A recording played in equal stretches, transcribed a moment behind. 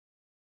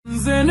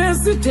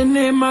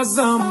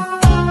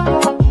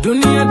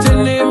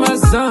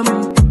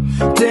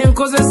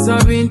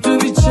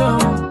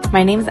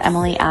My name is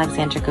Emily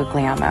Alexandra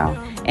Guglielmo,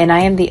 and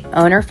I am the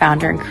owner,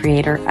 founder, and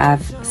creator of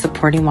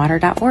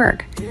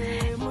supportingwater.org.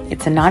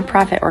 It's a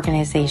nonprofit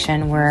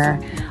organization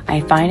where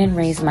I find and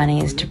raise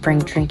monies to bring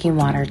drinking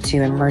water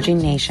to emerging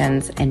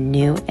nations in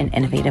new and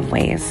innovative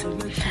ways.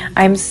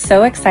 I'm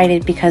so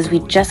excited because we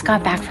just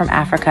got back from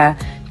Africa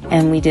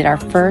and we did our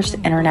first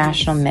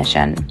international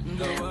mission.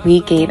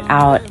 We gave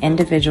out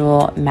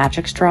individual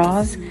magic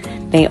straws.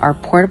 They are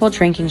portable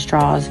drinking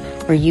straws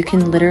where you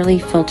can literally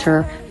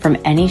filter from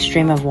any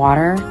stream of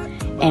water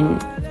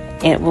and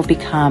it will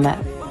become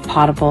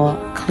potable,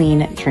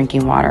 clean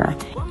drinking water.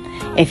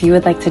 If you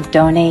would like to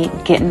donate,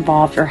 get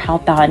involved, or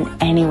help out in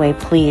any way,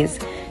 please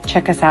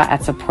check us out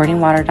at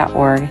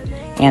supportingwater.org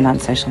and on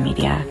social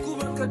media.